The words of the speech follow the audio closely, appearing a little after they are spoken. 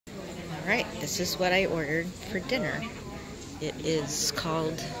Alright, this is what I ordered for dinner. It is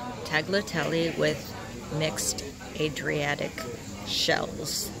called tagliatelle with mixed Adriatic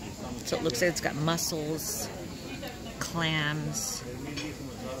shells. So it looks like it's got mussels, clams,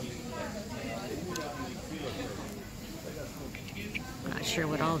 not sure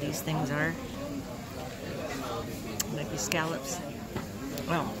what all these things are. Might be scallops.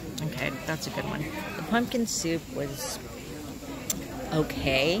 Oh, okay, that's a good one. The pumpkin soup was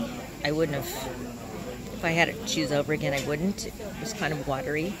okay. I wouldn't have, if I had to choose over again, I wouldn't. It was kind of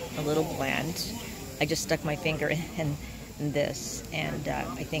watery, a little bland. I just stuck my finger in this, and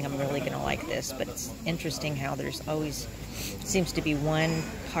I think I'm really going to like this. But it's interesting how there's always seems to be one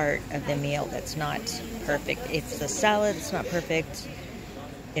part of the meal that's not perfect. It's the salad that's not perfect.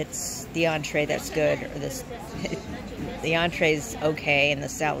 It's the entree that's good, or the entree's okay and the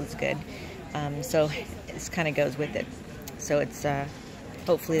salad's good. So this kind of goes with it. So it's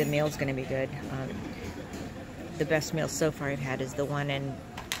hopefully the meal's going to be good. The best meal so far I've had is the one in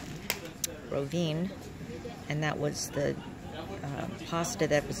Rovine, and that was the pasta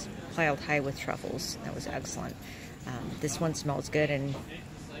that was piled high with truffles. That was excellent. This one smells good, and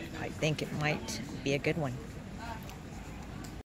I think it might be a good one.